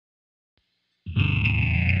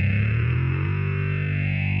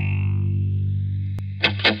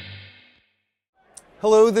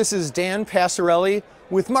Hello, this is Dan Passarelli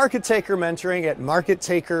with Market Taker Mentoring at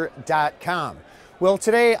markettaker.com. Well,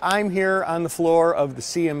 today I'm here on the floor of the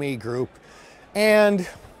CME Group, and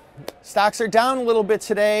stocks are down a little bit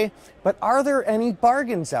today, but are there any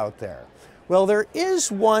bargains out there? Well, there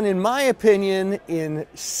is one, in my opinion, in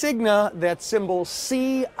Cigna, that symbol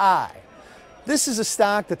CI. This is a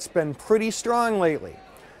stock that's been pretty strong lately.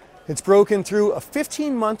 It's broken through a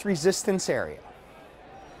 15-month resistance area,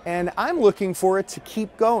 and I'm looking for it to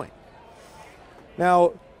keep going.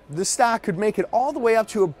 Now, the stock could make it all the way up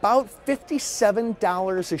to about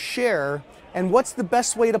 $57 a share, and what's the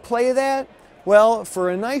best way to play that? Well, for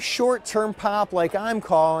a nice short-term pop like I'm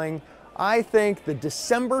calling, I think the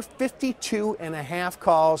December 52.5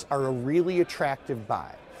 calls are a really attractive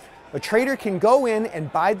buy. A trader can go in and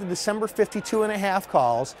buy the December 52.5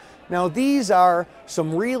 calls. Now, these are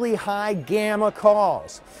some really high gamma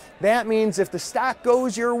calls. That means if the stock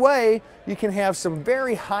goes your way, you can have some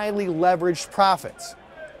very highly leveraged profits.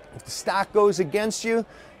 If the stock goes against you,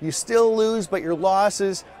 you still lose, but your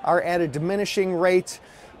losses are at a diminishing rate.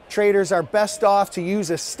 Traders are best off to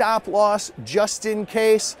use a stop loss just in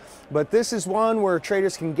case, but this is one where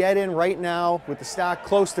traders can get in right now with the stock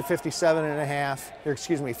close to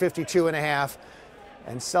 52.5,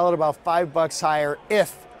 and sell it about $5 higher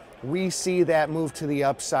if we see that move to the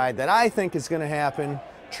upside that I think is going to happen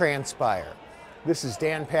transpire. This is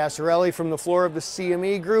Dan Passarelli from the floor of the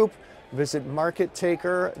CME Group. Visit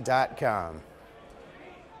markettaker.com.